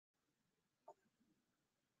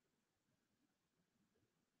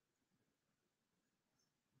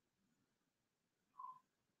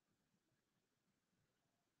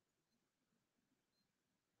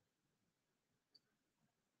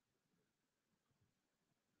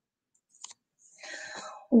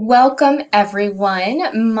Welcome,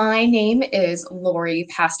 everyone. My name is Lori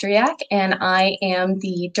Pasteryak, and I am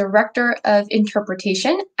the Director of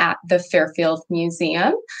Interpretation at the Fairfield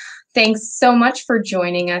Museum. Thanks so much for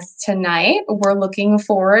joining us tonight. We're looking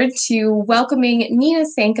forward to welcoming Nina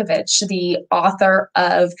Sankovitch, the author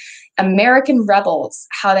of American Rebels: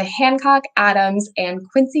 How the Hancock, Adams, and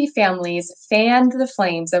Quincy families fanned the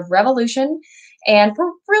flames of revolution. And we're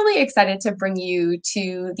really excited to bring you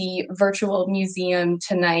to the virtual museum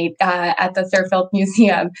tonight at the Fairfield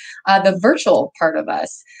Museum, the virtual part of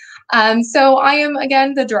us. So I am,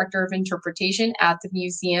 again, the Director of Interpretation at the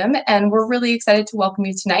museum, and we're really excited to welcome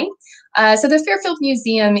you tonight. So the Fairfield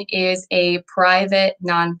Museum is a private,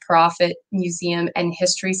 nonprofit museum and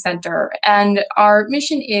history center, and our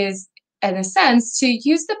mission is, in a sense, to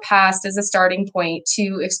use the past as a starting point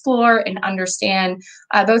to explore and understand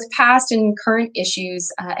both past and current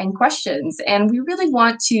issues and questions. And we really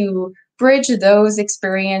want to bridge those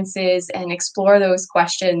experiences and explore those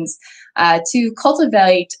questions to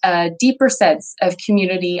cultivate a deeper sense of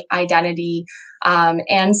community identity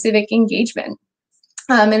and civic engagement.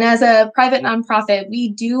 And as a private nonprofit, we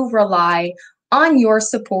do rely on your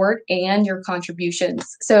support and your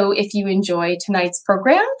contributions. So if you enjoy tonight's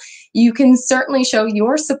program, you can certainly show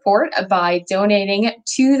your support by donating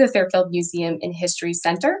to the Fairfield Museum and History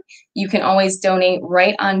Center. You can always donate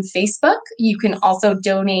right on Facebook. You can also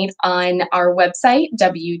donate on our website,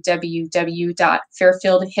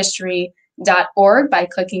 www.fairfieldhistory.org, by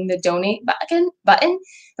clicking the donate button. And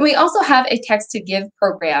we also have a text to give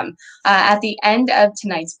program. At the end of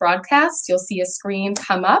tonight's broadcast, you'll see a screen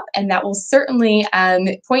come up, and that will certainly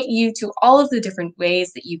point you to all of the different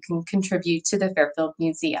ways that you can contribute to the Fairfield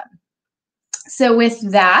Museum. So with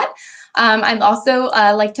that, I'd also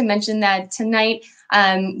like to mention that tonight,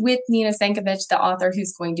 with Nina Sankovitch, the author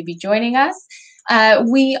who's going to be joining us,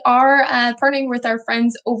 we are partnering with our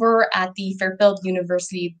friends over at the Fairfield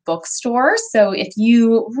University bookstore. So if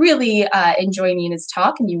you really enjoy Nina's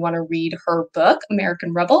talk and you want to read her book,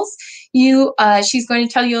 American Rebels, she's going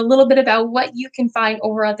to tell you a little bit about what you can find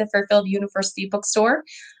over at the Fairfield University bookstore.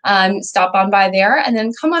 Stop on by there and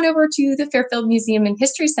then come on over to the Fairfield Museum and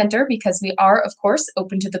History Center, because we are, of course,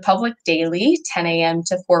 open to the public daily, 10 a.m.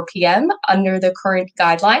 to 4 p.m. under the current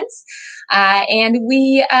guidelines. And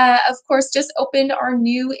we, of course, just opened our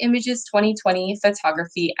new Images 2020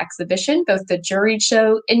 photography exhibition, both the juried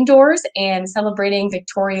show indoors and celebrating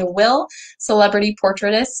Victoria Will, celebrity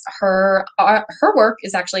portraitist. Her work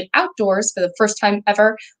is actually outdoors for the first time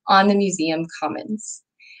ever on the museum commons.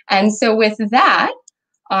 And so with that,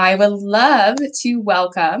 I would love to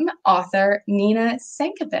welcome author Nina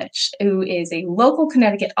Sankovitch, who is a local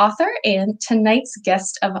Connecticut author and tonight's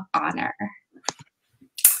guest of honor.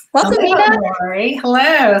 Welcome, Hello, Nina. Lori.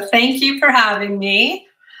 Hello. Thank you for having me.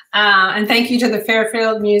 And thank you to the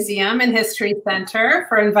Fairfield Museum and History Center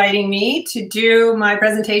for inviting me to do my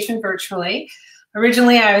presentation virtually.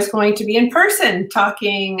 Originally, I was going to be in person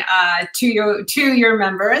talking to your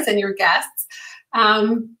members and your guests.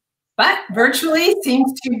 But virtually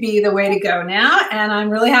seems to be the way to go now, and I'm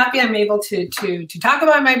really happy I'm able to talk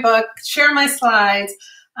about my book, share my slides,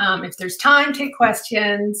 if there's time, take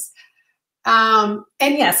questions. And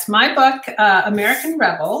yes, my book, American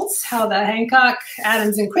Rebels: How the Hancock,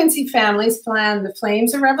 Adams, and Quincy families fanned the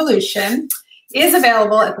flames of revolution, is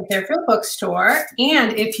available at the Fairfield bookstore.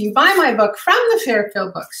 And if you buy my book from the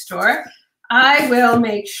Fairfield bookstore, I will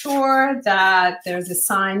make sure that there's a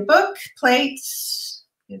signed book plate,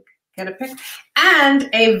 get a pic, and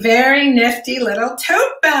a very nifty little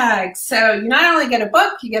tote bag. So you not only get a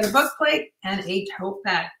book, you get a book plate and a tote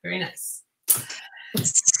bag. Very nice.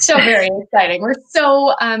 So very exciting. We're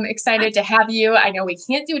so excited to have you. I know we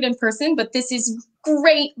can't do it in person, but this is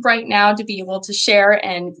great right now to be able to share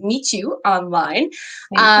and meet you online.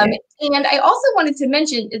 And I also wanted to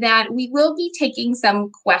mention that we will be taking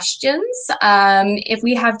some questions if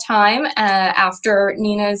we have time after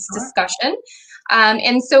Nina's discussion.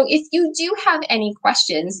 And so if you do have any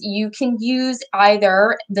questions, you can use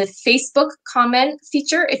either the Facebook comment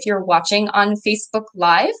feature if you're watching on Facebook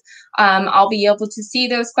Live. I'll be able to see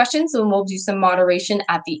those questions and we'll do some moderation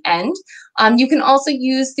at the end. You can also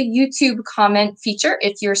use the YouTube comment feature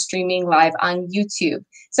if you're streaming live on YouTube.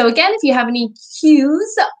 So again, if you have any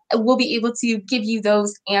cues, we'll be able to give you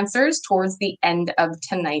those answers towards the end of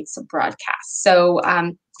tonight's broadcast. So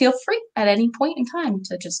feel free at any point in time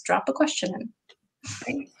to just drop a question in.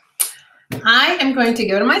 I am going to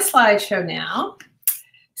go to my slideshow now.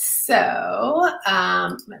 So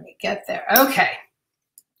let me get there. Okay.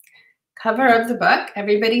 Cover of the book.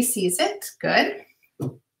 Everybody sees it. Good.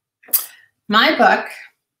 My book,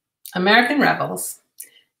 American Rebels,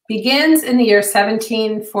 begins in the year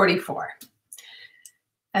 1744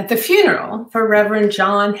 at the funeral for Reverend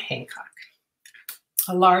John Hancock.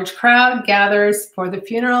 A large crowd gathers for the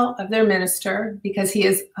funeral of their minister because he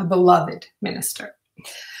is a beloved minister.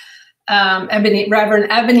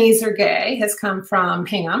 Reverend Ebenezer Gay has come from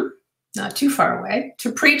Hingham, not too far away,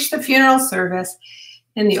 to preach the funeral service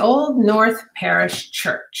in the Old North Parish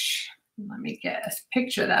Church. Let me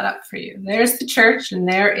picture that up for you. There's the church, and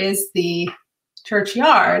there is the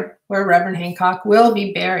churchyard where Reverend Hancock will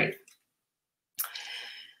be buried.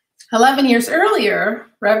 11 years earlier,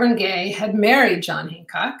 Reverend Gay had married John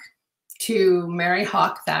Hancock to Mary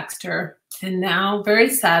Hawk Thaxter, and now, very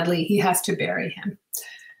sadly, he has to bury him.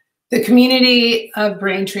 The community of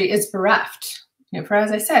Braintree is bereft. For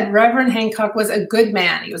as I said, Reverend Hancock was a good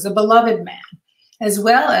man. He was a beloved man, as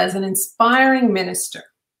well as an inspiring minister.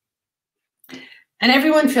 And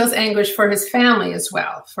everyone feels anguish for his family as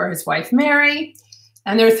well, for his wife, Mary,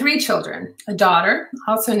 and their 3 children, a daughter,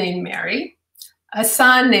 also named Mary, a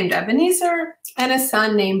son named Ebenezer, and a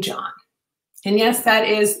son named John. And yes, that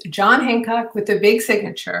is John Hancock with the big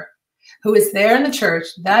signature, who was there in the church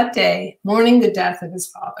that day, mourning the death of his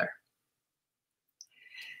father.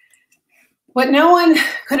 What no one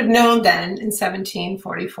could have known then in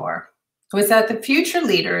 1744 was that the future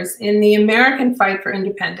leaders in the American fight for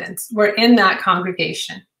independence were in that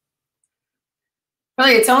congregation.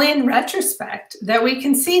 Really, it's only in retrospect that we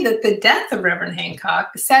can see that the death of Reverend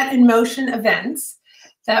Hancock set in motion events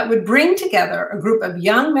that would bring together a group of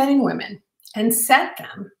young men and women and set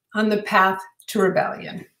them on the path to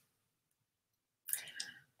rebellion.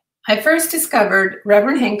 I first discovered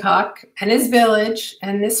Reverend Hancock and his village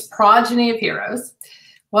and this progeny of heroes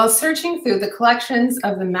while searching through the collections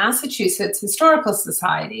of the Massachusetts Historical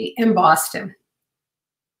Society in Boston.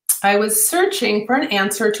 I was searching for an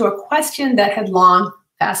answer to a question that had long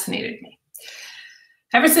fascinated me.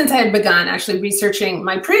 Ever since I had begun actually researching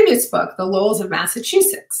my previous book, The Lowells of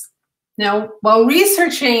Massachusetts. Now, while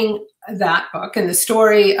researching that book and the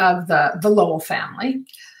story of the Lowell family,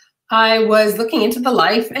 I was looking into the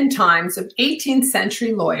life and times of 18th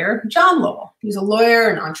century lawyer John Lowell. He's a lawyer,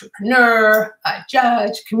 an entrepreneur, a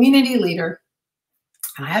judge, community leader.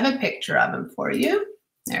 And I have a picture of him for you.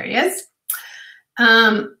 There he is.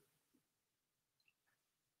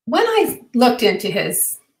 When I looked into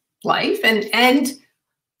his life and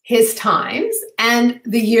his times and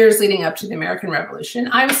the years leading up to the American Revolution,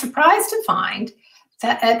 I was surprised to find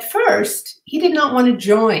that at first he did not want to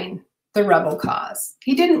join the rebel cause.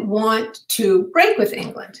 He didn't want to break with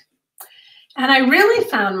England. And I really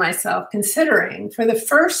found myself considering for the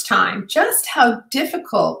first time just how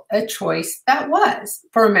difficult a choice that was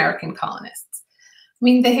for American colonists. I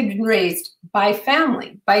mean, they had been raised by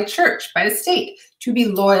family, by church, by the state to be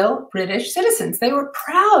loyal British citizens. They were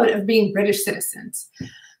proud of being British citizens.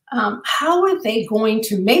 How were they going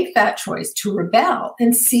to make that choice to rebel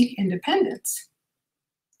and seek independence?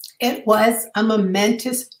 It was a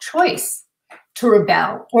momentous choice to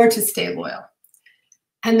rebel or to stay loyal.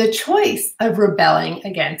 And the choice of rebelling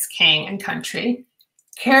against king and country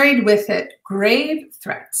carried with it grave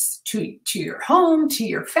threats to your home, to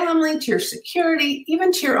your family, to your security,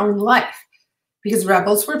 even to your own life, because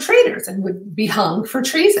rebels were traitors and would be hung for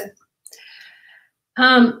treason.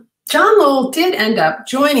 John Lowell did end up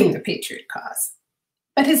joining the Patriot cause,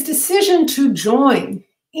 but his decision to join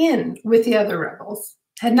in with the other rebels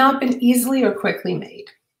had not been easily or quickly made.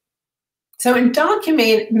 So in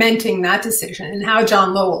documenting that decision and how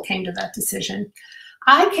John Lowell came to that decision,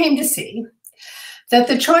 I came to see that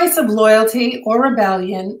the choice of loyalty or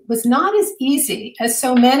rebellion was not as easy as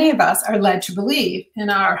so many of us are led to believe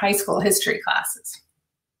in our high school history classes.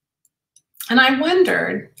 And I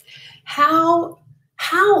wondered, how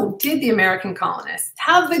did the American colonists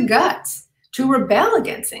have the guts to rebel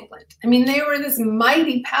against England? I mean, they were this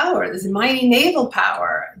mighty power, this mighty naval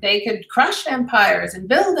power. They could crush empires and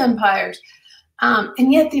build empires.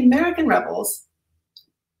 And yet the American rebels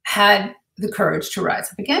had the courage to rise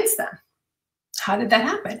up against them. How did that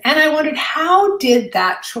happen? And I wondered, how did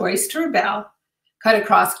that choice to rebel cut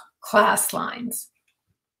across class lines?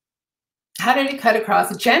 How did it cut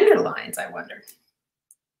across gender lines, I wondered.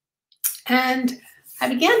 And I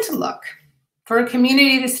began to look for a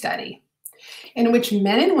community to study in which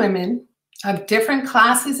men and women of different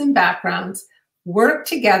classes and backgrounds work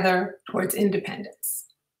together towards independence.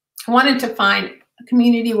 I wanted to find a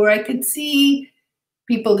community where I could see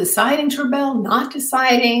people deciding to rebel, not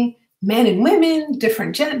deciding, men and women,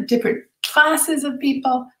 different classes of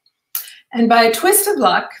people. And by a twist of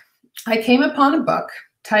luck, I came upon a book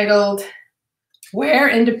titled Where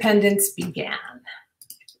Independence Began.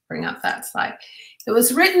 Bring up that slide. It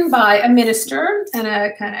was written by a minister and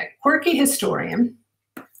a kind of quirky historian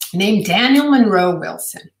named Daniel Monroe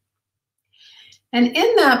Wilson. And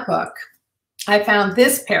in that book, I found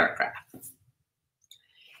this paragraph.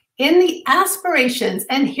 In the aspirations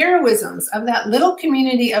and heroisms of that little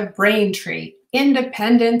community of Braintree,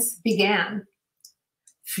 independence began.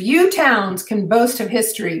 Few towns can boast of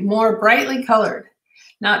history more brightly colored,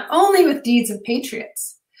 not only with deeds of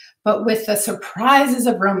patriots, but with the surprises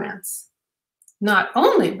of romance, not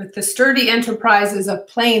only with the sturdy enterprises of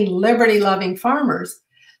plain liberty-loving farmers,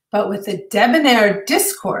 but with the debonair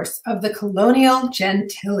discourse of the colonial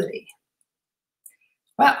gentility.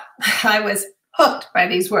 Well, I was hooked by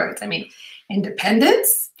these words. I mean,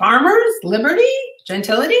 independence, farmers, liberty,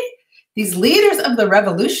 gentility. These leaders of the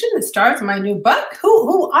revolution, the stars of my new book,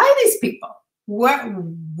 who are these people?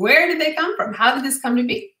 Where did they come from? How did this come to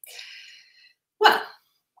be? Well,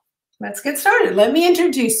 let's get started. Let me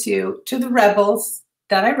introduce you to the rebels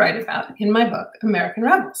that I write about in my book, American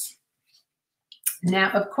Rebels.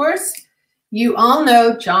 Now, of course, you all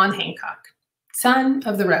know John Hancock, son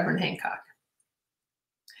of the Reverend Hancock.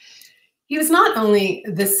 He was not only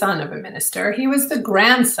the son of a minister, he was the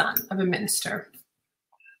grandson of a minister.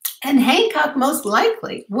 And Hancock most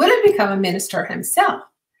likely would have become a minister himself,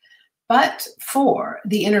 but for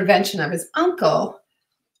the intervention of his uncle,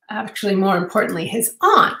 actually more importantly, his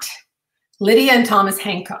aunt, Lydia and Thomas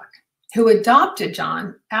Hancock, who adopted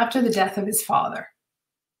John after the death of his father.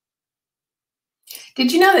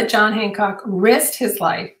 Did you know that John Hancock risked his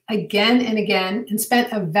life again and again and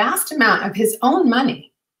spent a vast amount of his own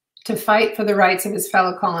money to fight for the rights of his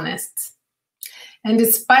fellow colonists? And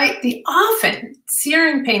despite the often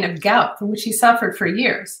searing pain of gout from which he suffered for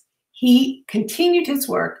years, he continued his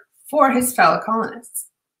work for his fellow colonists.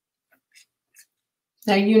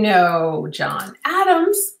 Now, you know John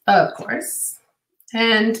Adams, of course,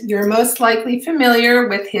 and you're most likely familiar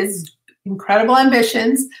with his incredible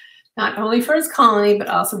ambitions, not only for his colony, but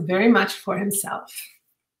also very much for himself.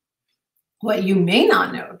 What you may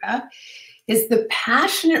not know about is the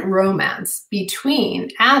passionate romance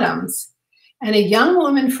between Adams and a young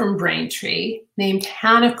woman from Braintree named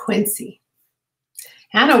Hannah Quincy.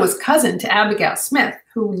 Hannah was cousin to Abigail Smith,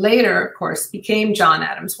 who later, of course, became John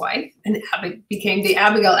Adams' wife and became the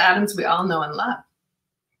Abigail Adams we all know and love.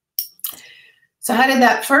 So how did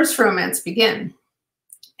that first romance begin?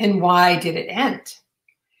 And why did it end?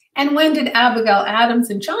 And when did Abigail Adams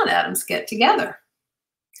and John Adams get together?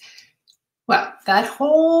 Well, that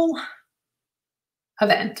whole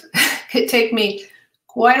event could take me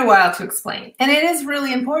quite a while to explain. And it is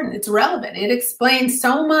really important. It's relevant. It explains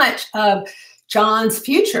so much of John's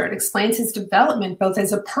future. It explains his development both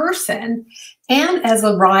as a person and as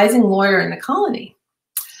a rising lawyer in the colony.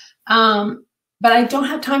 But I don't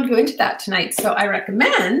have time to go into that tonight. So I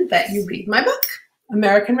recommend that you read my book,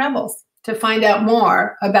 American Rebels, to find out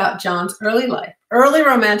more about John's early life, early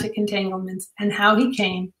romantic entanglements, and how he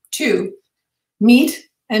came to meet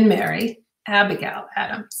and marry Abigail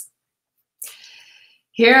Adams.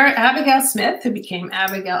 Here, Abigail Smith, who became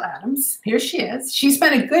Abigail Adams, here she is. She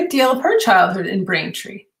spent a good deal of her childhood in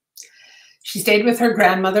Braintree. She stayed with her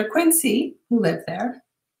grandmother, Quincy, who lived there,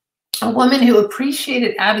 a woman who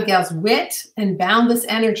appreciated Abigail's wit and boundless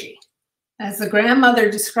energy. As the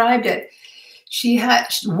grandmother described it, she had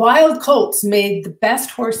wild colts made the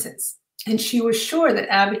best horses, and she was sure that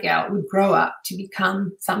Abigail would grow up to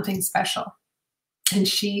become something special. And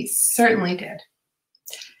she certainly did.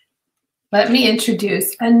 Let me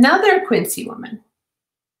introduce another Quincy woman.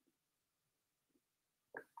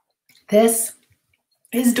 This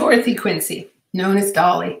is Dorothy Quincy, known as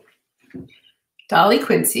Dolly. Dolly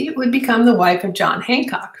Quincy would become the wife of John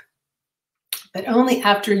Hancock, but only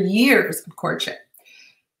after years of courtship.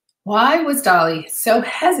 Why was Dolly so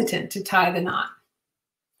hesitant to tie the knot?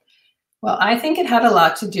 Well, I think it had a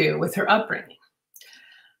lot to do with her upbringing.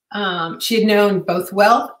 She had known both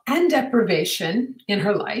wealth and deprivation in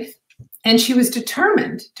her life, and she was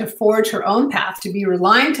determined to forge her own path, to be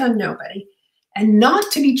reliant on nobody, and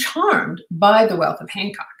not to be charmed by the wealth of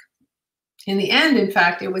Hancock. In the end, in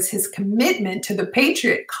fact, it was his commitment to the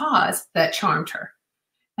patriot cause that charmed her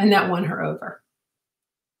and that won her over.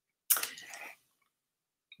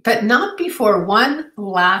 But not before one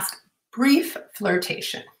last brief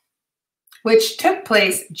flirtation, which took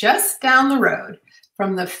place just down the road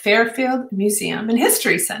from the Fairfield Museum and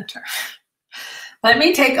History Center. Let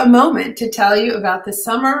me take a moment to tell you about the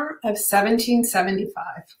summer of 1775.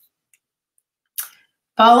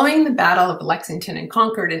 Following the Battle of Lexington and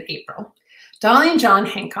Concord in April, Dolly and John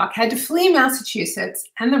Hancock had to flee Massachusetts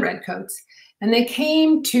and the Redcoats, and they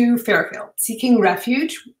came to Fairfield, seeking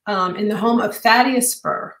refuge in the home of Thaddeus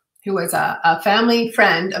Spur, who was a family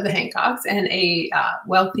friend of the Hancocks and a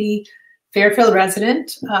wealthy Fairfield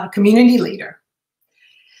resident, community leader.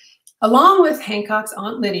 Along with Hancock's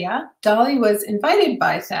Aunt Lydia, Dolly was invited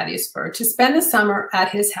by Thaddeus Burr to spend the summer at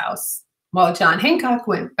his house, while John Hancock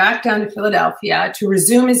went back down to Philadelphia to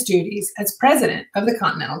resume his duties as president of the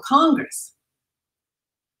Continental Congress.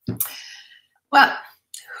 Well,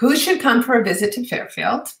 who should come for a visit to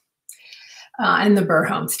Fairfield and the Burr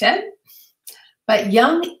homestead but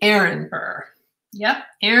young Aaron Burr? Yep,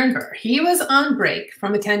 Aaron Burr. He was on break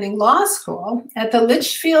from attending law school at the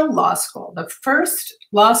Litchfield Law School, the first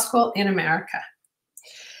law school in America.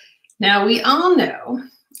 Now, we all know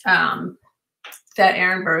that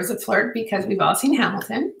Aaron Burr is a flirt because we've all seen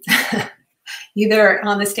Hamilton, either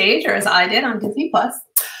on the stage or as I did on Disney+.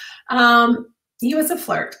 He was a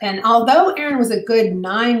flirt. And although Aaron was a good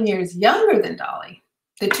 9 years younger than Dolly,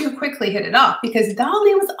 the two quickly hit it off because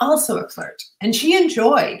Dolly was also a flirt and she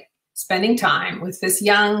enjoyed spending time with this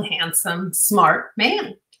young, handsome, smart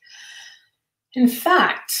man. In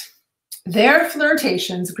fact, their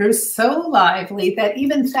flirtations grew so lively that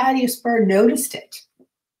even Thaddeus Burr noticed it,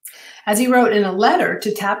 as he wrote in a letter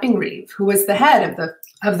to Tapping Reeve, who was the head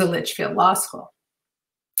of the Litchfield Law School.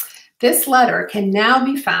 This letter can now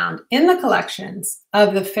be found in the collections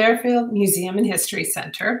of the Fairfield Museum and History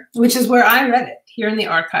Center, which is where I read it, here in the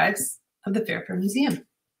archives of the Fairfield Museum.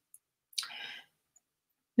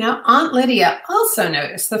 Now, Aunt Lydia also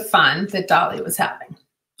noticed the fun that Dolly was having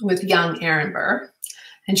with young Aaron Burr,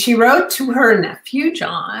 and she wrote to her nephew,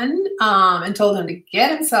 John, and told him to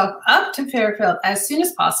get himself up to Fairfield as soon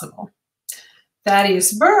as possible.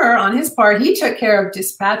 Thaddeus Burr, on his part, he took care of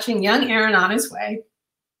dispatching young Aaron on his way.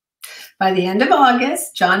 By the end of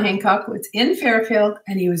August, John Hancock was in Fairfield,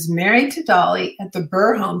 and he was married to Dolly at the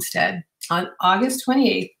Burr homestead on August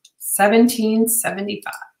 28,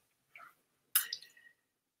 1775.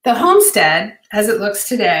 The homestead, as it looks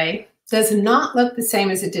today, does not look the same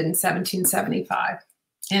as it did in 1775.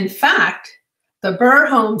 In fact, the Burr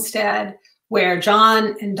homestead, where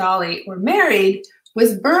John and Dolly were married,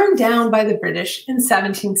 was burned down by the British in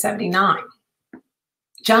 1779.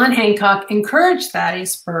 John Hancock encouraged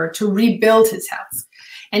Thaddeus Burr to rebuild his house,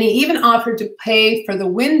 and he even offered to pay for the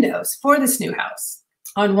windows for this new house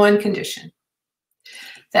on one condition: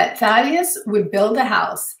 that Thaddeus would build a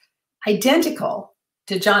house identical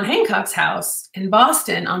to John Hancock's house in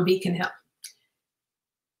Boston on Beacon Hill.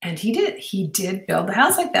 And he did. He did build a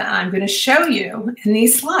house like that. I'm going to show you in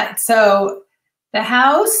these slides. So the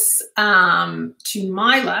house to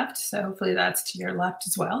my left, so hopefully that's to your left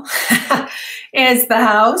as well, is the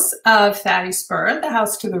house of Thaddeus Burr. The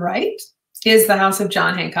house to the right is the house of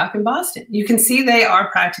John Hancock in Boston. You can see they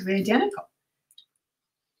are practically identical.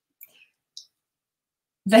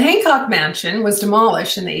 The Hancock Mansion was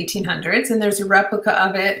demolished in the 1800s, and there's a replica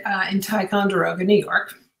of it in Ticonderoga, New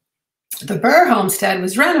York. The Burr homestead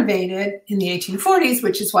was renovated in the 1840s,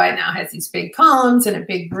 which is why it now has these big columns and a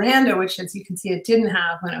big veranda, which, as you can see, it didn't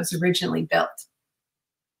have when it was originally built.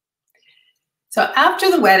 So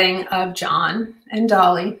after the wedding of John and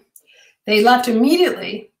Dolly, they left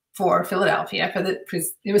immediately for Philadelphia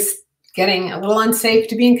because it was getting a little unsafe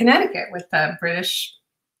to be in Connecticut with the British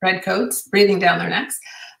redcoats breathing down their necks.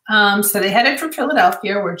 So they headed for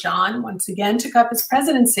Philadelphia, where John once again took up his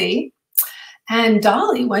presidency, and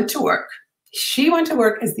Dolly went to work. She went to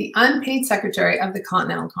work as the unpaid secretary of the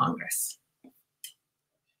Continental Congress.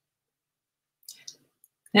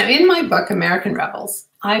 Now, in my book, American Rebels,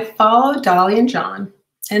 I followed Dolly and John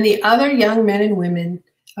and the other young men and women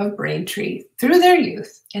of Braintree through their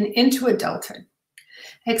youth and into adulthood,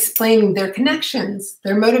 explaining their connections,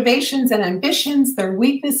 their motivations and ambitions, their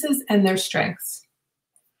weaknesses and their strengths.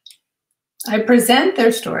 I present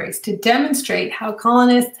their stories to demonstrate how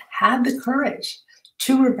colonists had the courage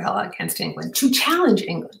to rebel against England, to challenge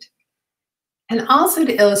England, and also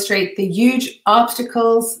to illustrate the huge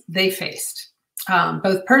obstacles they faced,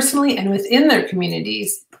 both personally and within their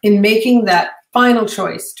communities, in making that final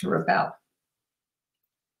choice to rebel.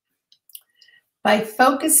 By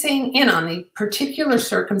focusing in on the particular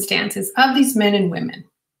circumstances of these men and women,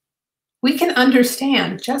 we can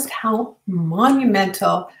understand just how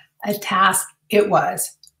monumental a task it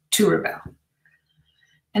was to rebel,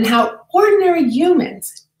 and how ordinary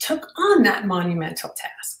humans took on that monumental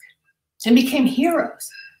task and became heroes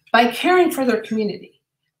by caring for their community,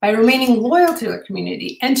 by remaining loyal to their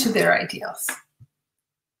community and to their ideals.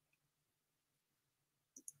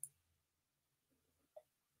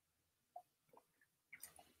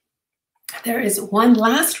 There is one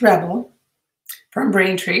last rebel from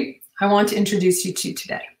Braintree I want to introduce you to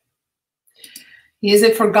today. He is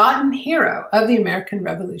a forgotten hero of the American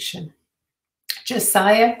Revolution,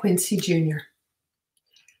 Josiah Quincy Junior.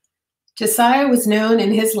 Josiah was known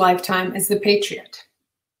in his lifetime as the Patriot.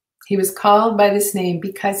 He was called by this name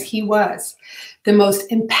because he was the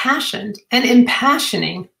most impassioned and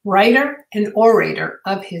impassioning writer and orator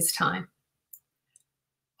of his time.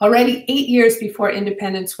 Already 8 years before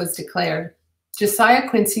independence was declared, Josiah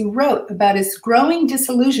Quincy wrote about his growing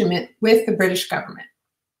disillusionment with the British government.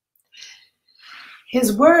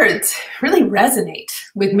 His words really resonate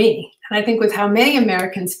with me, and I think with how many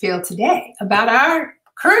Americans feel today about our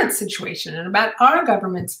current situation and about our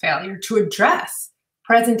government's failure to address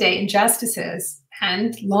present-day injustices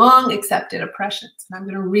and long accepted oppressions. And I'm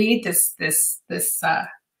going to read this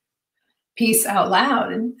piece out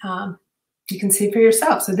loud, and you can see for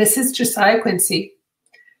yourself. So this is Josiah Quincy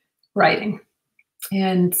writing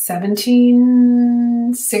in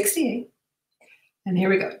 1768. And here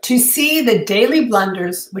we go. To see the daily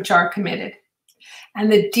blunders which are committed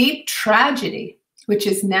and the deep tragedy which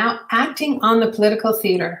is now acting on the political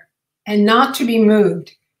theater, and not to be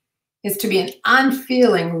moved is to be an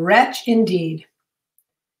unfeeling wretch indeed.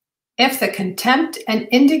 If the contempt and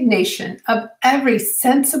indignation of every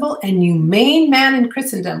sensible and humane man in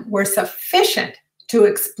Christendom were sufficient to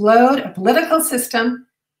explode a political system,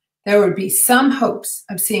 there would be some hopes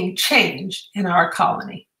of seeing change in our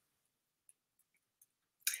colony.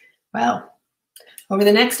 Well, over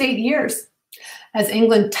the next 8 years, as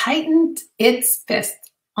England tightened its fist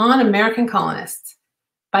on American colonists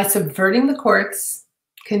by subverting the courts,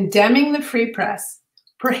 condemning the free press,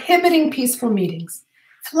 prohibiting peaceful meetings,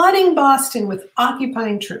 flooding Boston with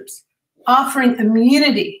occupying troops, offering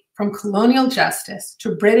immunity from colonial justice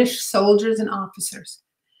to British soldiers and officers,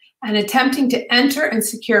 and attempting to enter and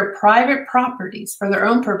secure private properties for their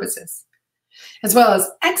own purposes, as well as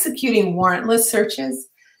executing warrantless searches,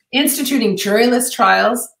 instituting juryless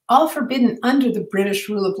trials, all forbidden under the British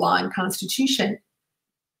rule of law and constitution.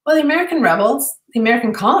 Well, the American rebels, the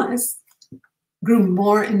American colonists, grew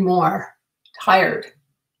more and more tired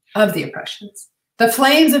of the oppressions. The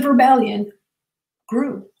flames of rebellion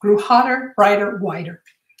grew hotter, brighter, wider,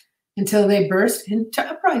 until they burst into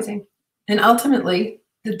uprising and ultimately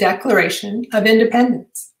the Declaration of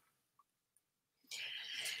Independence.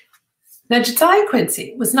 Now, Josiah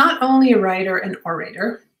Quincy was not only a writer and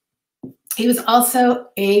orator, he was also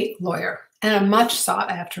a lawyer, and a much sought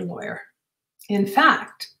after lawyer. In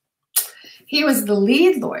fact, he was the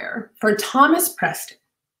lead lawyer for Thomas Preston,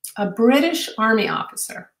 a British Army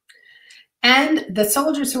officer, and the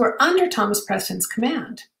soldiers who were under Thomas Preston's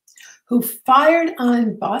command, who fired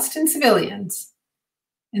on Boston civilians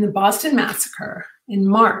in the Boston Massacre in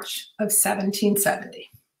March of 1770.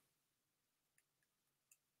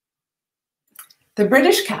 The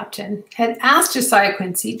British captain had asked Josiah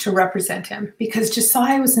Quincy to represent him because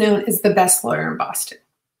Josiah was known as the best lawyer in Boston.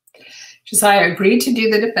 Josiah agreed to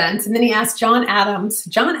do the defense, and then he asked John Adams,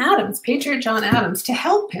 Patriot John Adams, to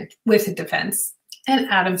help him with the defense, and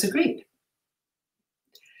Adams agreed.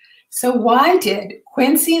 So why did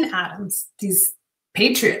Quincy and Adams, these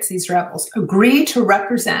patriots, these rebels, agree to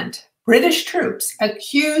represent British troops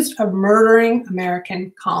accused of murdering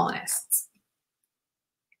American colonists?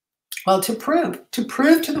 Well, to prove to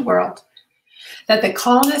the world that the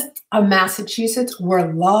colonists of Massachusetts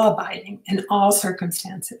were law-abiding in all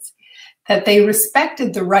circumstances, that they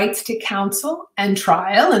respected the rights to counsel and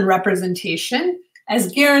trial and representation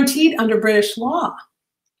as guaranteed under British law,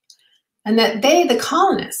 and that they, the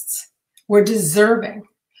colonists, were deserving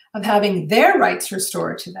of having their rights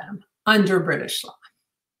restored to them under British law.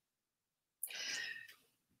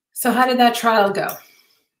 So how did that trial go?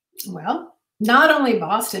 Well, not only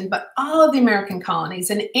Boston, but all of the American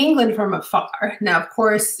colonies and England from afar. Now, of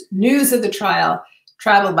course, news of the trial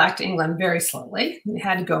traveled back to England very slowly. They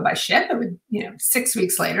had to go by ship. It would, 6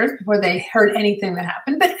 weeks later before they heard anything that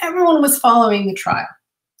happened, but everyone was following the trial.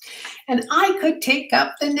 And I could take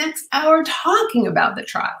up the next hour talking about the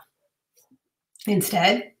trial.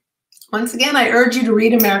 Instead, once again, I urge you to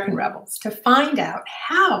read American Rebels to find out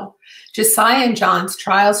how Josiah and John's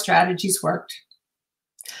trial strategies worked.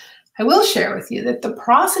 I will share with you that the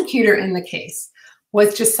prosecutor in the case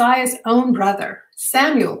was Josiah's own brother,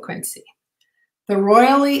 Samuel Quincy, the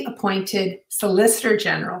royally appointed Solicitor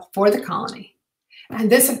General for the colony. And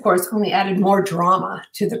this, of course, only added more drama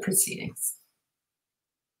to the proceedings.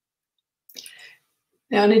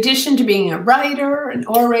 Now, in addition to being a writer, an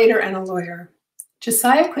orator, and a lawyer,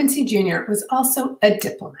 Josiah Quincy Jr. was also a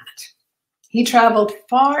diplomat. He traveled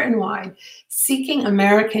far and wide, seeking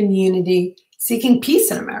American unity, seeking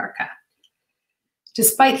peace in America.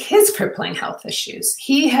 Despite his crippling health issues,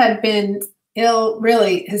 he had been ill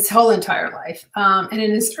really his whole entire life. And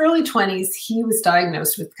in his early 20s, he was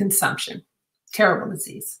diagnosed with consumption. terrible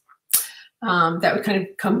disease that would kind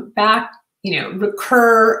of come back,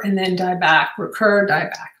 recur and then die back, recur, die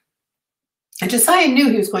back. And Josiah knew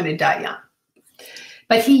he was going to die young.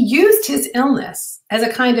 But he used his illness as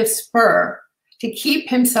a kind of spur to keep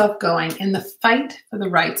himself going in the fight for the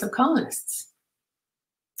rights of colonists.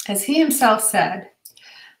 As he himself said,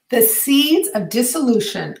 "The seeds of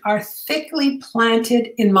dissolution are thickly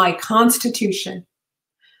planted in my constitution.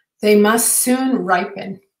 They must soon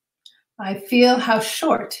ripen. I feel how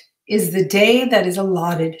short is the day that is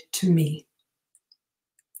allotted to me."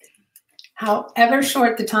 However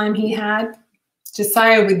short the time he had,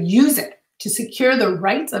 Josiah would use it to secure the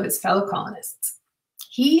rights of his fellow colonists.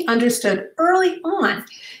 He understood early on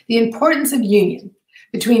the importance of union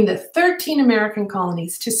between the 13 American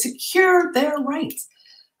colonies to secure their rights.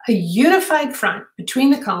 A unified front between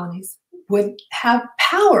the colonies would have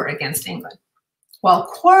power against England, while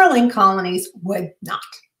quarreling colonies would not.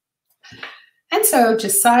 And so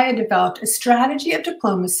Josiah developed a strategy of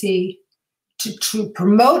diplomacy to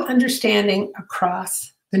promote understanding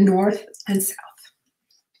across the North and South.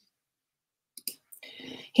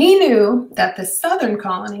 He knew that the Southern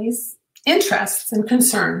colonies' interests and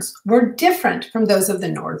concerns were different from those of the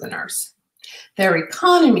Northerners. Their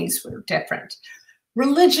economies were different.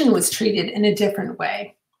 Religion was treated in a different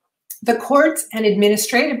way. The courts and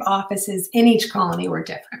administrative offices in each colony were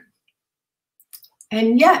different.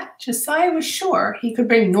 And yet, Josiah was sure he could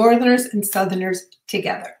bring Northerners and Southerners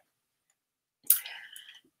together.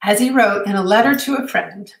 As he wrote in a letter to a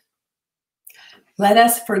friend, "Let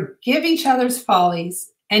us forgive each other's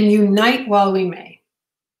follies and unite while we may.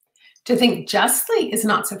 To think justly is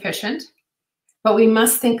not sufficient, but we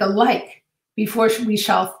must think alike before we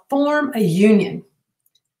shall form a union.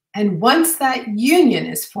 And once that union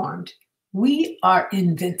is formed, we are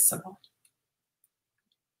invincible."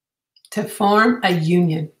 To form a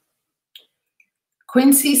union.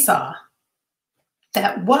 Quincy saw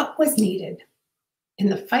that what was needed in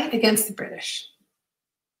the fight against the British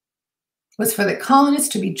was for the colonists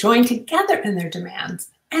to be joined together in their demands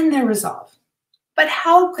and their resolve. But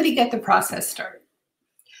how could he get the process started?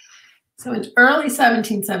 So in early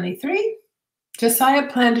 1773, Josiah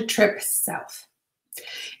planned a trip south,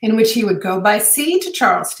 in which he would go by sea to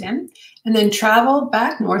Charleston and then travel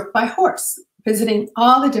back north by horse, visiting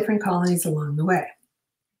all the different colonies along the way.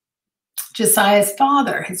 Josiah's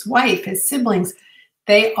father, his wife, his siblings,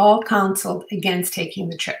 they all counseled against taking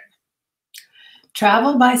the trip.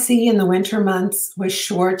 Travel by sea in the winter months was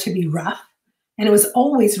sure to be rough, and it was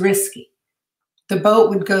always risky. The boat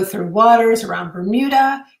would go through waters around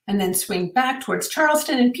Bermuda and then swing back towards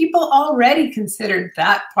Charleston, and people already considered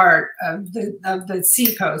that part of the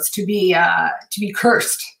seacoast to be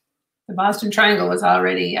cursed. The Boston Triangle was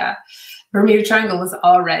already, Bermuda Triangle was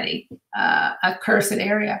already a cursed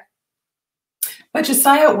area. But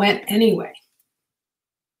Josiah went anyway.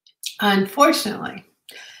 Unfortunately,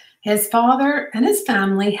 his father and his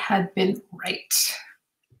family had been right.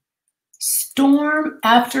 Storm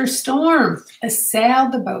after storm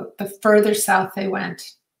assailed the boat the further south they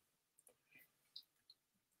went.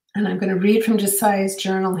 And I'm going to read from Josiah's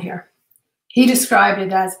journal here. He described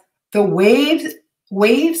it as, "The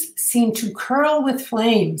waves seem to curl with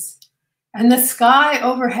flames, and the sky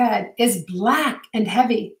overhead is black and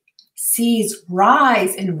heavy. Seas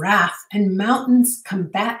rise in wrath, and mountains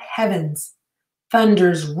combat heavens.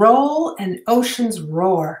 Thunders roll, and oceans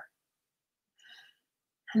roar."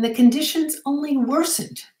 And the conditions only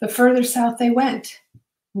worsened the further south they went.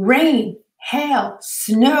 Rain, hail,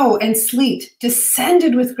 snow, and sleet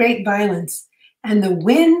descended with great violence, and the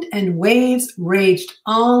wind and waves raged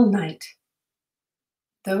all night.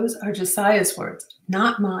 Those are Josiah's words,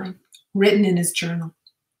 not mine, written in his journal.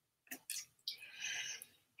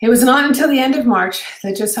 It was not until the end of March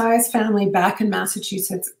that Josiah's family back in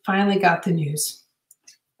Massachusetts finally got the news.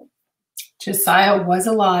 Josiah was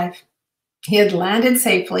alive. He had landed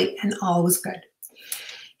safely, and all was good.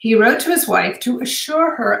 He wrote to his wife to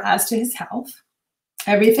assure her as to his health.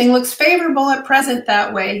 "Everything looks favorable at present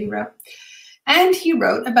that way," he wrote. And he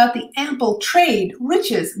wrote about the ample trade,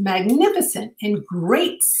 riches, magnificent, and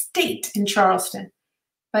great state in Charleston,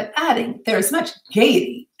 but adding, "There is much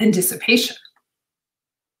gaiety and dissipation."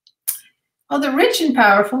 Well, the rich and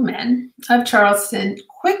powerful men of Charleston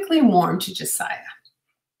quickly warmed to Josiah.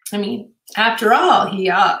 I mean, after all, he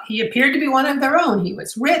appeared to be one of their own. He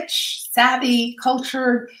was rich, savvy,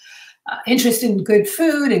 cultured, interested in good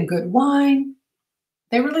food and good wine.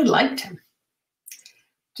 They really liked him.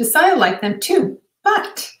 Josiah liked them too,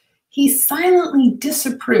 but he silently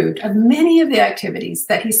disapproved of many of the activities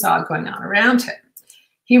that he saw going on around him.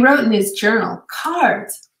 He wrote in his journal,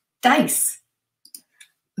 "Cards, dice,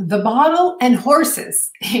 the bottle and horses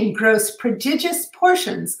engrossed prodigious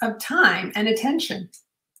portions of time and attention.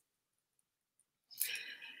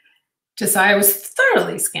 Josiah was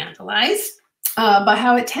thoroughly scandalized by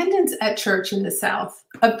how attendance at church in the South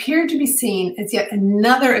appeared to be seen as yet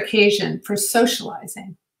another occasion for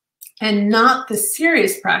socializing, and not the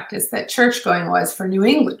serious practice that church-going was for New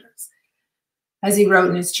Englanders. As he wrote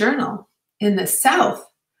in his journal, in the South,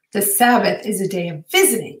 the Sabbath is a day of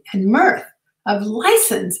visiting and mirth, of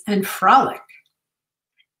license and frolic.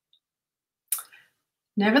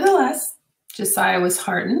 Nevertheless, Josiah was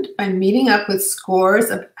heartened by meeting up with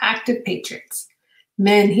scores of active patriots,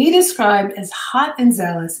 men he described as hot and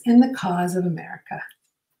zealous in the cause of America.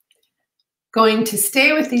 Going to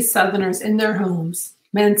stay with these Southerners in their homes,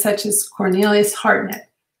 men such as Cornelius Hartnett,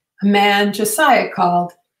 a man Josiah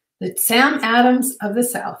called the Sam Adams of the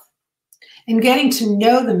South, and getting to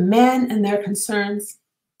know the men and their concerns,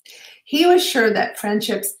 he was sure that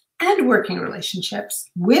friendships and working relationships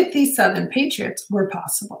with these Southern patriots were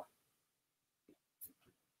possible.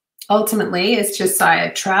 Ultimately, as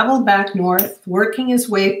Josiah traveled back north, working his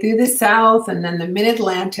way through the South and then the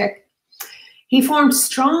mid-Atlantic, he formed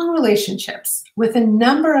strong relationships with a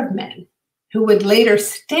number of men who would later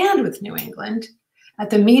stand with New England at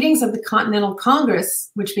the meetings of the Continental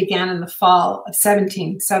Congress, which began in the fall of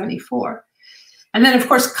 1774. And then, of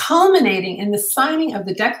course, culminating in the signing of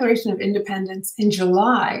the Declaration of Independence in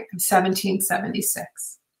July of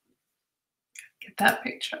 1776. Get that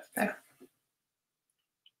picture up there.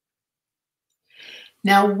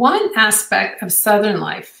 Now, one aspect of Southern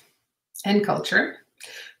life and culture,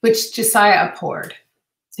 which Josiah abhorred,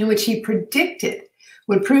 and which he predicted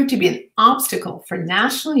would prove to be an obstacle for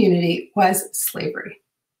national unity, was slavery.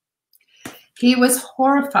 He was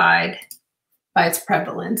horrified by its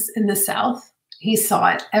prevalence in the South. He saw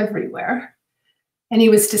it everywhere. And he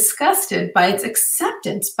was disgusted by its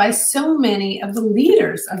acceptance by so many of the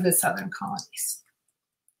leaders of the Southern colonies.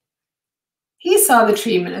 He saw the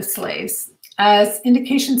treatment of slaves as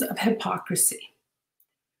indications of hypocrisy.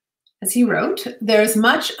 As he wrote, "There is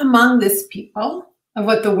much among this people of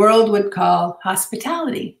what the world would call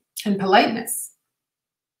hospitality and politeness,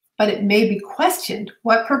 but it may be questioned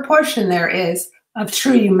what proportion there is of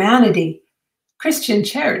true humanity, Christian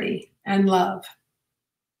charity, and love."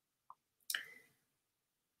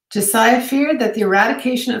 Josiah feared that the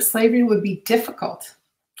eradication of slavery would be difficult,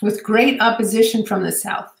 with great opposition from the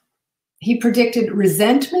South. He predicted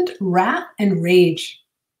resentment, wrath, and rage,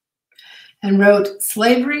 and wrote,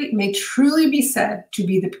 "Slavery may truly be said to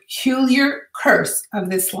be the peculiar curse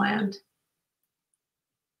of this land."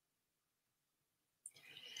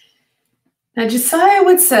 Now, Josiah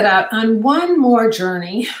would set out on one more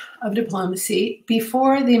journey of diplomacy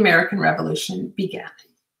before the American Revolution began.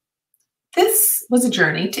 This was a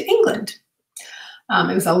journey to England.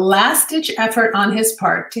 It was a last-ditch effort on his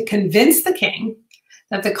part to convince the king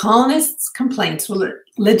that the colonists' complaints were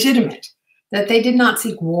legitimate, that they did not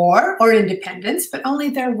seek war or independence, but only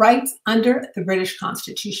their rights under the British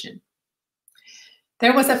Constitution.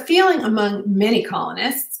 There was a feeling among many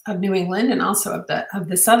colonists of New England and also of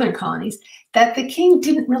the Southern colonies that the king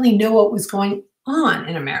didn't really know what was going on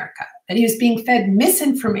in America, that he was being fed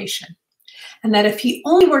misinformation, and that if he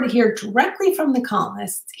only were to hear directly from the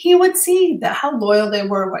colonists, he would see how loyal they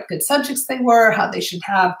were, what good subjects they were, how they should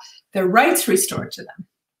have their rights restored to them.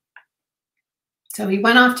 So he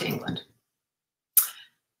went off to England.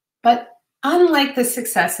 But unlike the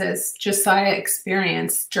successes Josiah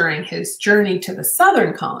experienced during his journey to the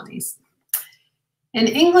Southern colonies, in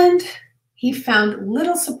England, he found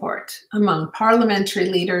little support among parliamentary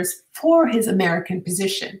leaders for his American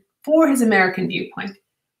position, for his American viewpoint.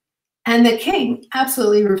 And the king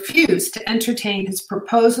absolutely refused to entertain his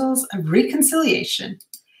proposals of reconciliation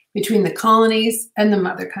between the colonies and the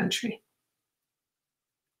mother country.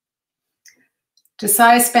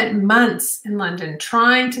 Josiah spent months in London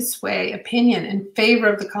trying to sway opinion in favor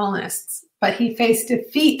of the colonists, but he faced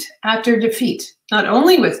defeat after defeat, not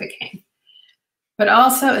only with the king, but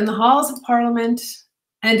also in the halls of Parliament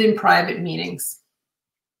and in private meetings.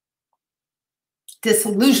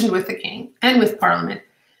 Disillusioned with the king and with Parliament,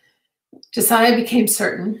 Josiah became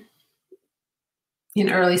certain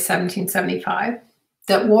in early 1775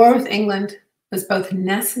 that war with England was both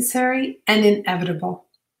necessary and inevitable,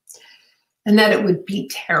 and that it would be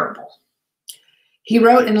terrible. He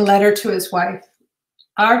wrote in a letter to his wife,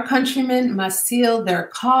 "Our countrymen must seal their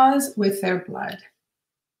cause with their blood."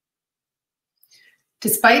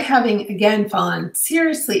 Despite having again fallen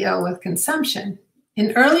seriously ill with consumption,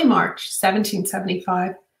 in early March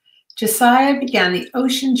 1775, Josiah began the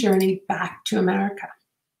ocean journey back to America.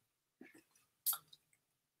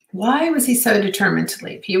 Why was he so determined to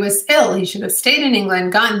leave? He was ill. He should have stayed in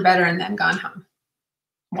England, gotten better, and then gone home.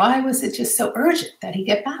 Why was it just so urgent that he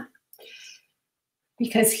get back?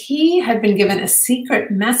 Because he had been given a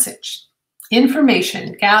secret message,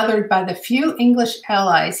 information gathered by the few English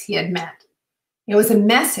allies he had met. It was a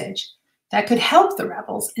message that could help the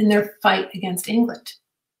rebels in their fight against England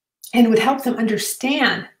and would help them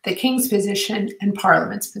understand the king's position and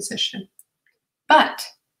Parliament's position. But,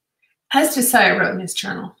 as Josiah wrote in his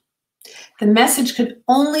journal, the message could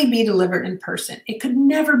only be delivered in person. It could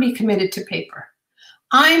never be committed to paper.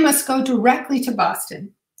 I must go directly to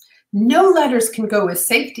Boston. No letters can go with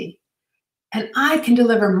safety, and I can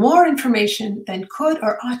deliver more information than could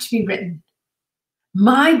or ought to be written.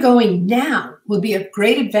 My going now will be of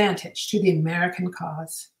great advantage to the American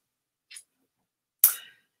cause.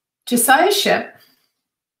 Josiah's ship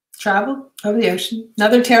traveled over the ocean,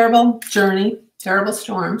 another terrible journey, terrible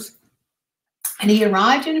storms, and he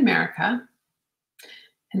arrived in America,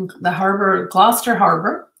 in the harbor, Gloucester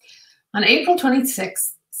Harbor, on April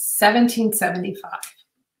 26, 1775.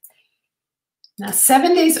 Now,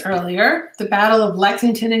 7 days earlier, the Battle of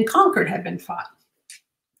Lexington and Concord had been fought,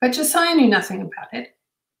 but Josiah knew nothing about it.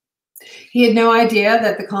 He had no idea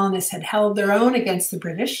that the colonists had held their own against the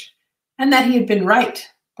British, and that he had been right,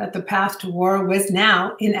 that the path to war was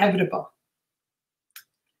now inevitable.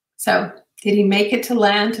 So, did he make it to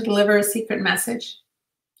land to deliver a secret message?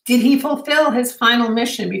 Did he fulfill his final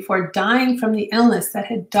mission before dying from the illness that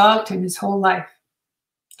had dogged him his whole life?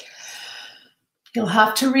 You'll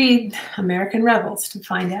have to read American Rebels to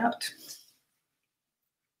find out.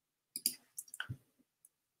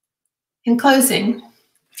 In closing,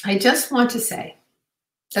 I just want to say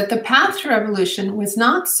that the path to revolution was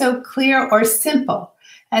not so clear or simple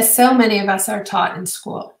as so many of us are taught in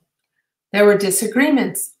school. There were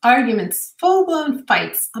disagreements, arguments, full-blown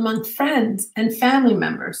fights among friends and family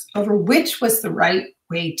members over which was the right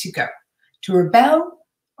way to go, to rebel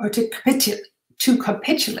or to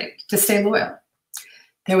capitulate, to stay loyal.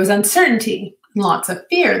 There was uncertainty and lots of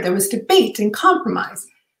fear. There was debate and compromise.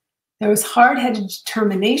 There was hard-headed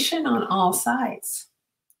determination on all sides.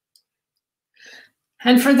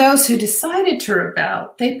 And for those who decided to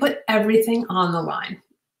rebel, they put everything on the line.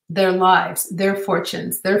 Their lives, their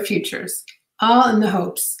fortunes, their futures, all in the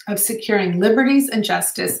hopes of securing liberties and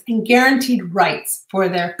justice and guaranteed rights for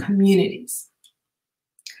their communities.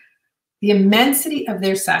 The immensity of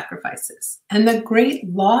their sacrifices and the great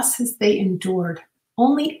losses they endured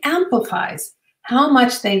only amplifies how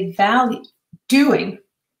much they valued doing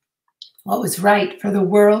what was right for the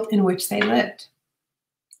world in which they lived.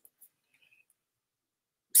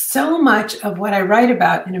 So much of what I write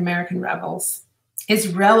about in American Rebels is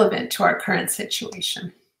relevant to our current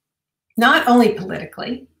situation, not only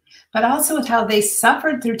politically, but also with how they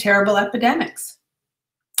suffered through terrible epidemics,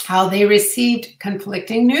 how they received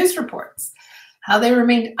conflicting news reports, how they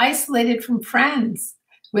remained isolated from friends,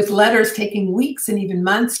 with letters taking weeks and even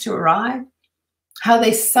months to arrive, how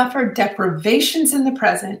they suffered deprivations in the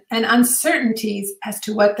present and uncertainties as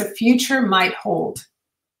to what the future might hold.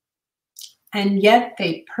 And yet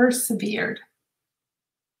they persevered.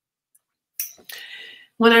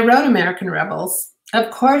 When I wrote American Rebels,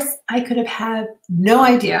 of course, I could have had no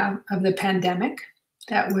idea of the pandemic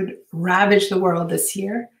that would ravage the world this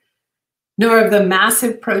year, nor of the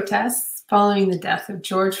massive protests following the death of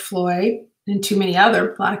George Floyd and too many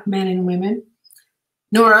other Black men and women,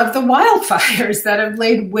 nor of the wildfires that have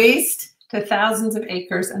laid waste to thousands of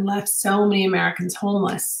acres and left so many Americans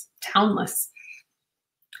homeless, townless.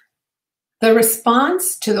 The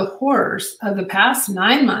response to the horrors of the past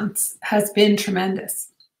 9 months has been tremendous.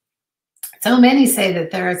 So many say that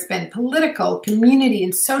there has been political, community,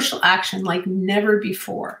 and social action like never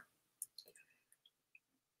before.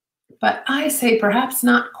 But I say perhaps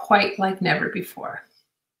not quite like never before.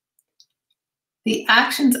 The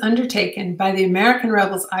actions undertaken by the American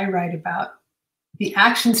rebels I write about, the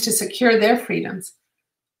actions to secure their freedoms,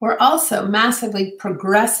 were also massively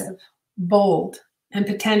progressive, bold, and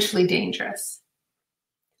potentially dangerous.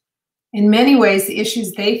 In many ways, the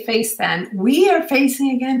issues they faced then, we are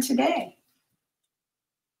facing again today.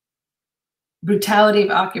 Brutality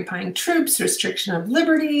of occupying troops, restriction of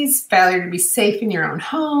liberties, failure to be safe in your own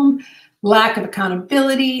home, lack of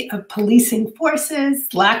accountability of policing forces,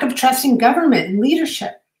 lack of trust in government and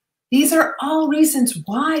leadership. These are all reasons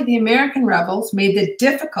why the American rebels made the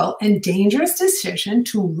difficult and dangerous decision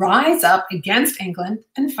to rise up against England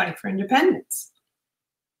and fight for independence.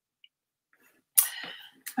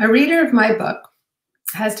 A reader of my book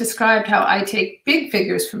has described how I take big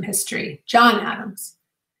figures from history: John Adams,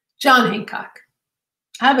 John Hancock,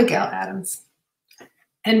 Abigail Adams,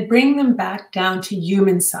 and bring them back down to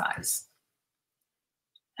human size.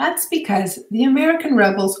 That's because the American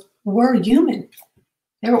rebels were human.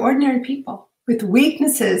 They were ordinary people with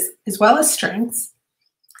weaknesses as well as strengths.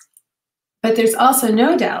 But there's also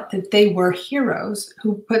no doubt that they were heroes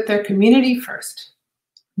who put their community first,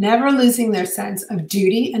 never losing their sense of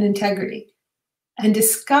duty and integrity, and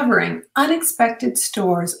discovering unexpected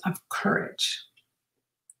stores of courage.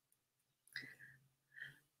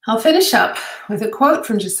 I'll finish up with a quote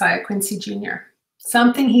from Josiah Quincy Junior,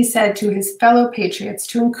 something he said to his fellow patriots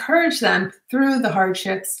to encourage them through the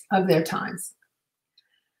hardships of their times.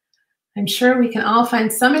 I'm sure we can all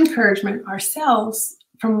find some encouragement ourselves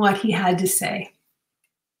from what he had to say.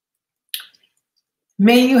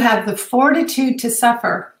 May you have the fortitude to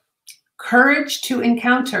suffer, courage to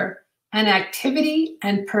encounter, and activity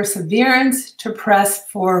and perseverance to press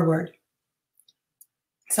forward.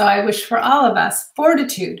 So I wish for all of us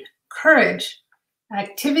fortitude, courage,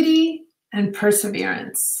 activity, and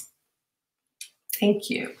perseverance. Thank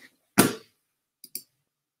you.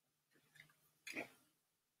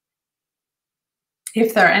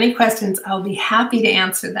 If there are any questions, I'll be happy to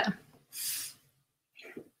answer them.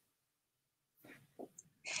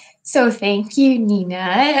 So thank you,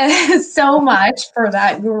 Nina, so much for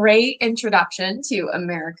that great introduction to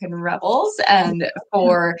American Rebels and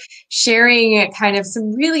for sharing kind of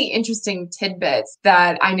some really interesting tidbits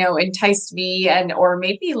that I know enticed me and or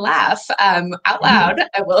made me laugh out loud,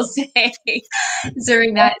 I will say,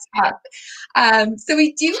 during that talk. So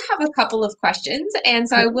we do have a couple of questions, and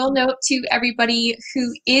so I will note to everybody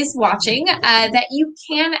who is watching that you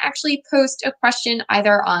can actually post a question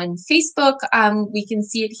either on Facebook. We can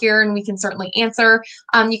see it here and we can certainly answer.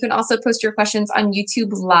 You can also post your questions on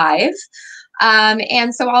YouTube Live.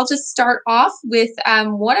 And so I'll just start off with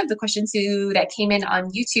one of the questions that came in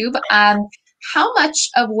on YouTube. How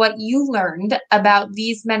much of what you learned about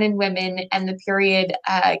these men and women and the period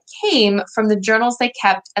came from the journals they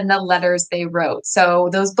kept and the letters they wrote? So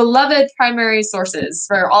those beloved primary sources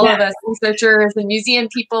for all of us researchers and museum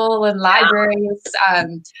people and libraries.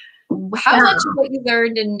 How much of what you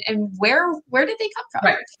learned and where did they come from?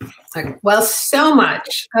 Right. Okay. Well, so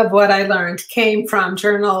much of what I learned came from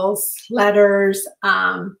journals, letters,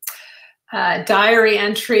 diary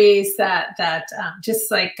entries that just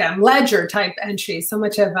like ledger type entries. So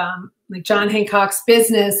much of like John Hancock's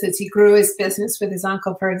business as he grew his business with his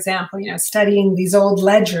uncle, for example, you know, studying these old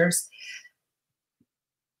ledgers.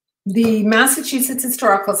 The Massachusetts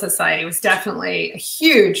Historical Society was definitely a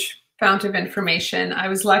huge fount of information. I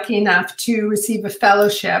was lucky enough to receive a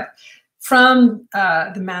fellowship from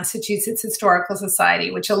the Massachusetts Historical Society,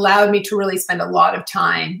 which allowed me to really spend a lot of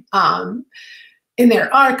time in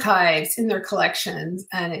their archives, in their collections,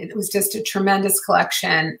 and it was just a tremendous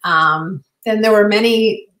collection. And there were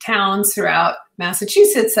many towns throughout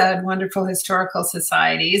Massachusetts that had wonderful historical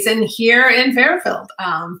societies, and here in Fairfield,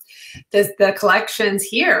 the collections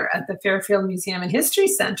here at the Fairfield Museum and History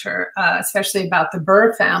Center, especially about the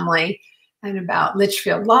Burr family and about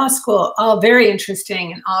Litchfield Law School, all very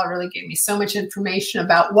interesting and all really gave me so much information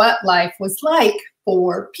about what life was like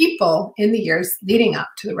for people in the years leading up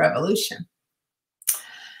to the Revolution.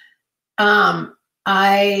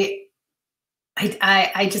 I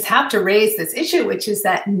just have to raise this issue, which is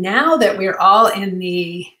that now that we're all in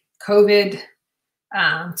the COVID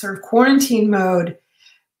sort of quarantine mode,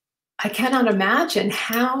 I cannot imagine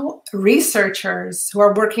how researchers who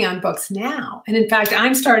are working on books now, and in fact,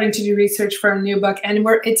 I'm starting to do research for a new book, and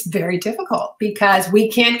it's very difficult because we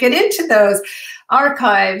can't get into those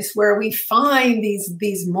archives where we find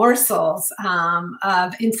these morsels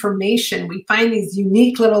of information. We find these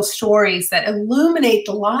unique little stories that illuminate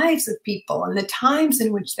the lives of people and the times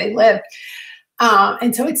in which they lived.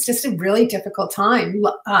 And so it's just a really difficult time.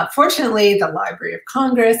 Fortunately, the Library of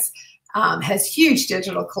Congress has huge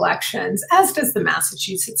digital collections, as does the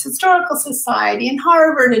Massachusetts Historical Society, and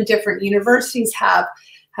Harvard and different universities have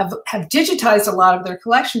digitized a lot of their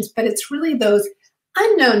collections, but it's really those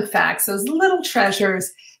unknown facts, those little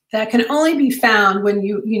treasures that can only be found when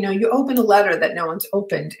you open a letter that no one's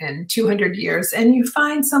opened in 200 years and you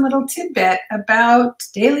find some little tidbit about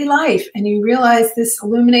daily life and you realize this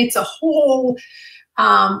illuminates a whole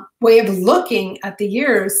way of looking at the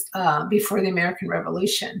years before the American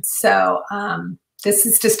Revolution. So this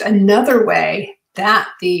is just another way that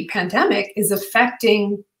the pandemic is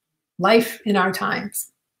affecting life in our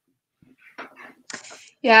times.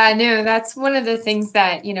 Yeah, no, that's one of the things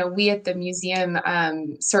that, we at the museum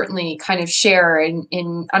certainly kind of share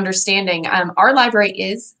in understanding. Our library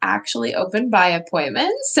is actually open by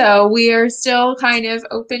appointment, so we are still kind of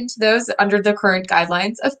open to those under the current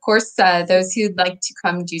guidelines. Of course, those who'd like to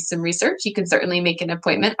come do some research, you can certainly make an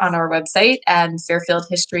appointment on our website at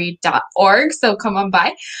fairfieldhistory.org, so come on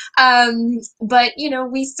by. But,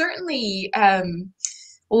 we certainly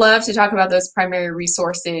love to talk about those primary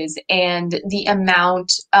resources and the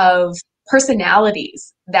amount of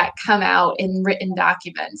personalities that come out in written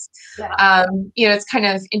documents. Yeah. It's kind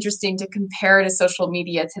of interesting to compare to social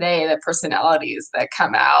media today, the personalities that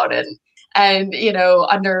come out and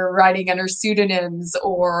writing under pseudonyms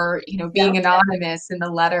or being anonymous in the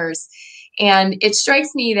letters. And it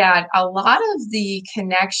strikes me that a lot of the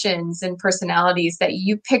connections and personalities that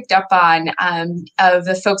you picked up on of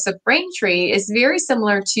the folks of Braintree is very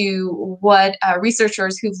similar to what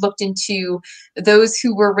researchers who've looked into those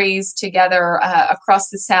who were raised together across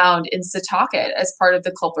the Sound in Setauket as part of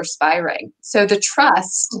the Culper spy ring. So the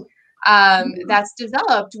trust that's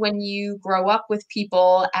developed when you grow up with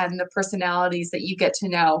people and the personalities that you get to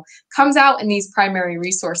know comes out in these primary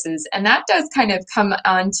resources. And that does kind of come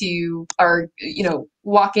onto or,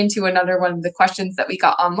 walk into another one of the questions that we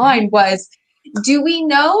got online was, do we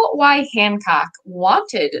know why Hancock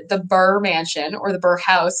wanted the Burr mansion or the Burr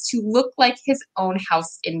house to look like his own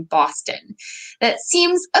house in Boston? That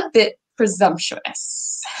seems a bit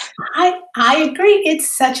presumptuous. I agree.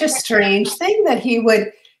 It's such a strange thing that he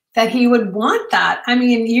would want that. I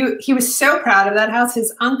mean, he was so proud of that house.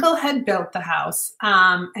 His uncle had built the house,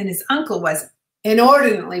 and his uncle was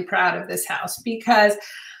inordinately proud of this house because,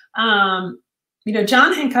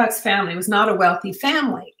 John Hancock's family was not a wealthy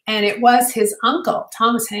family, and it was his uncle,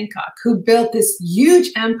 Thomas Hancock, who built this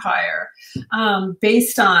huge empire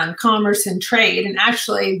based on commerce and trade, and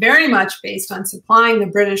actually very much based on supplying the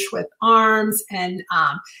British with arms and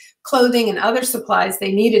clothing and other supplies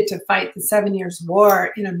they needed to fight the 7 Years'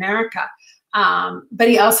 War in America. But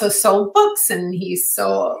he also sold books, and he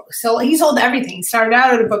sold everything. He started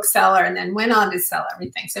out at a bookseller and then went on to sell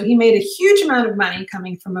everything. So he made a huge amount of money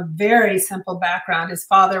coming from a very simple background. His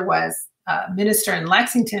father was a minister in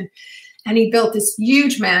Lexington, and he built this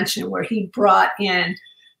huge mansion where he brought in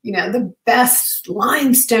the best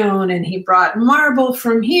limestone, and he brought marble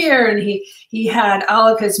from here, and he had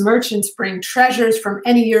all of his merchants bring treasures from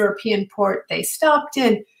any European port they stopped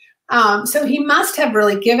in. So he must have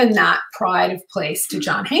really given that pride of place to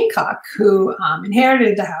John Hancock, who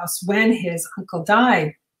inherited the house when his uncle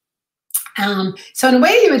died. So in a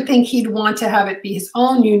way, you would think he'd want to have it be his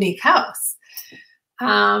own unique house.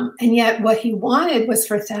 And yet what he wanted was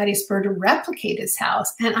for Thaddeus Burr to replicate his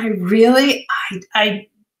house. And I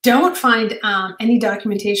don't find any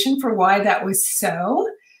documentation for why that was so.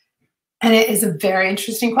 And it is a very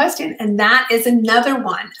interesting question. And that is another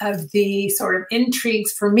one of the sort of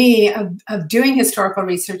intrigues for me of doing historical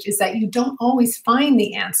research, is that you don't always find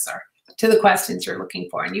the answer to the questions you're looking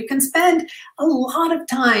for. And you can spend a lot of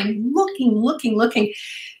time looking.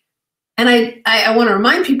 And I want to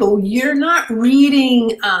remind people, you're not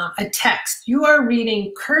reading a text. You are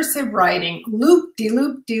reading cursive writing,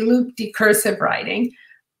 loop-de-loop-de-loop-de cursive writing.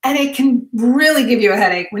 And it can really give you a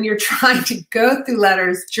headache when you're trying to go through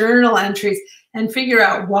letters, journal entries, and figure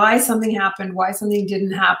out why something happened, why something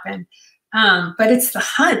didn't happen. But it's the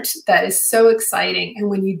hunt that is so exciting. And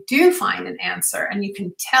when you do find an answer and you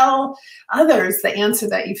can tell others the answer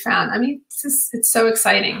that you found, I mean, it's so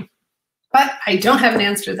exciting. But I don't have an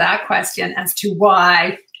answer to that question as to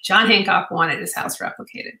why John Hancock wanted his house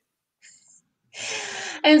replicated.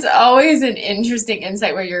 And it's always an interesting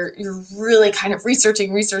insight where you're really kind of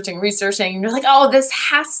researching, and you're like, oh, this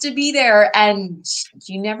has to be there. And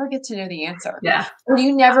you never get to know the answer. Yeah. Or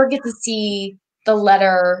you never get to see the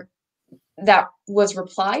letter that was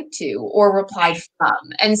replied to or replied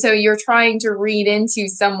from. And so you're trying to read into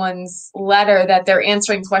someone's letter that they're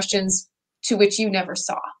answering questions to which you never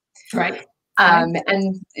saw. Right. And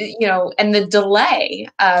the delay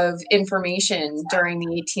of information during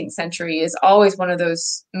the 18th century is always one of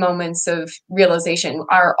those moments of realization,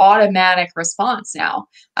 our automatic response now.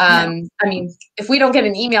 I mean, if we don't get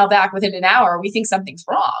an email back within an hour, we think something's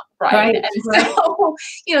wrong, right? And so,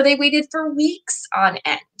 they waited for weeks on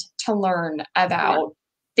end to learn about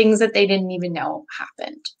things that they didn't even know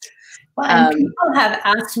happened. Well, and people have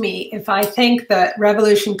asked me if I think the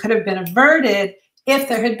revolution could have been averted if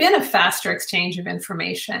there had been a faster exchange of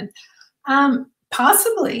information.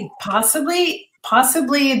 Possibly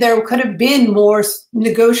there could have been more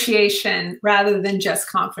negotiation rather than just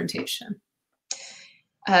confrontation.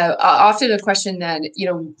 often a question that,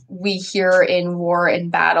 we hear in war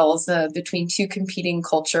and battles between two competing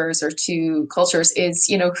cultures or two cultures is,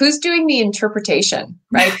 who's doing the interpretation,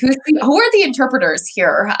 right? Who are the interpreters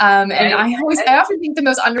here? And I often think the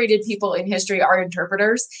most underrated people in history are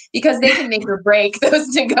interpreters, because they can make or break those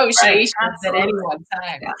negotiations at any one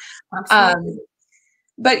time. Yeah, absolutely.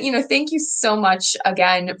 But, thank you so much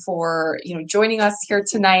again for, joining us here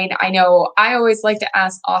tonight. I know I always like to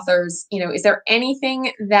ask authors, is there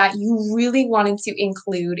anything that you really wanted to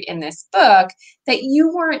include in this book that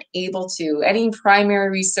you weren't able to? Any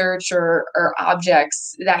primary research or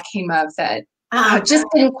objects that came up that just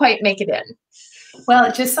didn't quite make it in?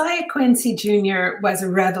 Well, Josiah Quincy Junior was a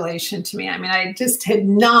revelation to me. I mean, I just had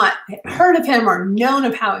not heard of him or known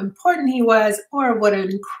of how important he was or what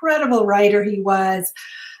an incredible writer he was.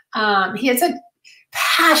 He has a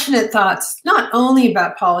passionate thoughts, not only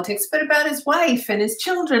about politics, but about his wife and his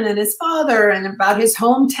children and his father and about his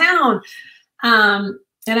hometown. And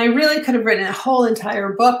I really could have written a whole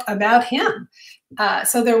entire book about him.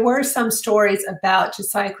 So there were some stories about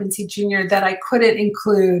Josiah Quincy Jr. that I couldn't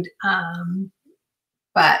include,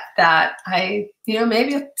 but that I,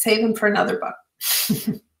 maybe I'll save them for another book.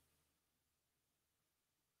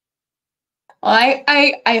 Well,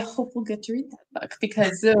 I hope we'll get to read that book,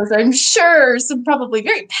 because those, I'm sure, some probably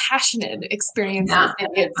very passionate experiences in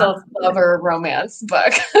a self-love romance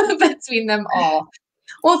book between them all.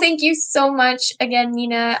 Well, thank you so much again,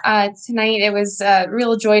 Nina. Tonight it was a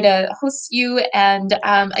real joy to host you. And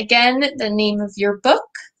again, the name of your book?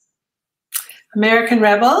 American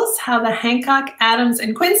Rebels, How the Hancock, Adams,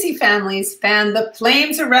 and Quincy Families Fanned the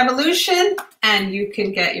Flames of Revolution. And you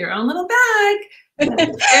can get your own little bag at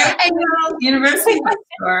the Fairfield University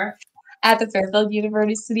Bookstore. At the Fairfield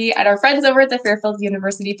University, at our friends over at the Fairfield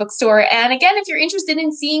University Bookstore. And again, if you're interested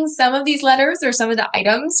in seeing some of these letters or some of the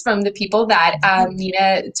items from the people that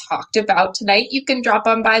Nina talked about tonight, you can drop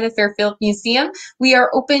on by the Fairfield Museum. We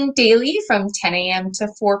are open daily from 10 a.m. to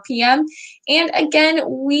 4 p.m. And again,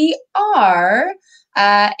 we are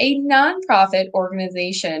a nonprofit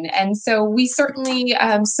organization. And so we certainly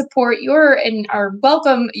support and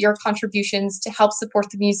welcome your contributions to help support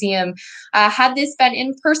the museum. Had this been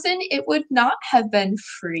in person, it would not have been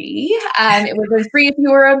free. It would have been free if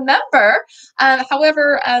you were a member.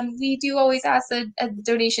 However, we do always ask a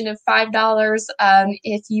donation of $5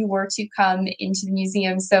 if you were to come into the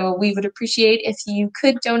museum. So we would appreciate if you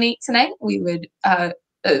could donate tonight. We would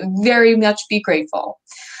very much be grateful.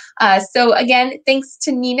 So again, thanks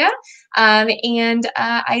to Nina, and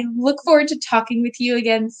I look forward to talking with you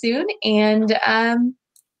again soon, and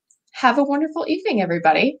have a wonderful evening,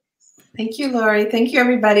 everybody. Thank you, Lori. Thank you,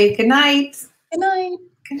 everybody. Good night. Good night.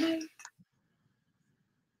 Good night.